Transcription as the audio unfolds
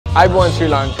Everyone Sri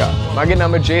Lanka. Mage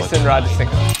nama Jason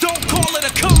Rajasinghe. Don't call it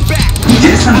a comeback.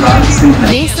 Jason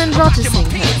Rajasinghe. Jason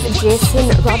Rajasinghe. Jason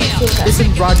Rajasinghe. Jason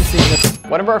Rajasinghe.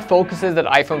 One of our focuses at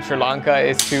iFilm Sri Lanka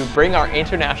is to bring our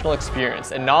international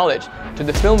experience and knowledge to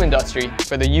the film industry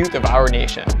for the youth of our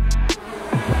nation.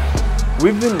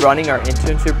 We've been running our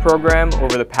internship program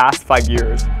over the past 5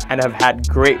 years and have had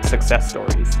great success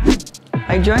stories.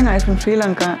 I joined iFilm Sri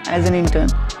Lanka as an intern,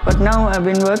 but now I've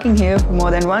been working here for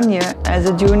more than 1 year as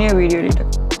a junior video editor.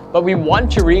 But we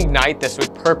want to reignite this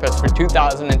with purpose for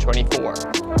 2024.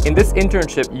 In this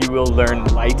internship, you will learn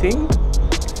lighting,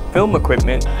 film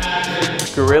equipment,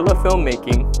 guerrilla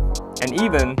filmmaking, and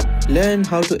even learn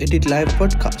how to edit live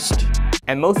podcast.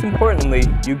 And most importantly,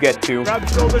 you get to rub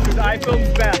shoulders with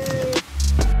iFilm's best.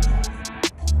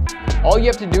 All you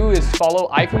have to do is follow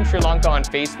iFilm Sri Lanka on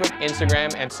Facebook,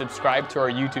 Instagram, and subscribe to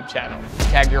our YouTube channel.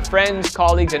 Tag your friends,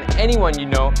 colleagues, and anyone you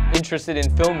know interested in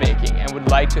filmmaking and would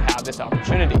like to have this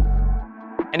opportunity.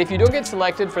 And if you don't get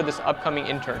selected for this upcoming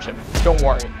internship, don't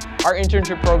worry. Our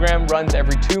internship program runs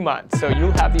every 2 months, so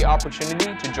you'll have the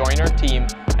opportunity to join our team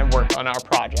and work on our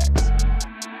projects.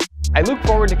 I look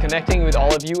forward to connecting with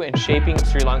all of you and shaping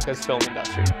Sri Lanka's film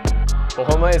industry.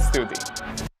 Bohoma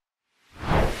Stuti.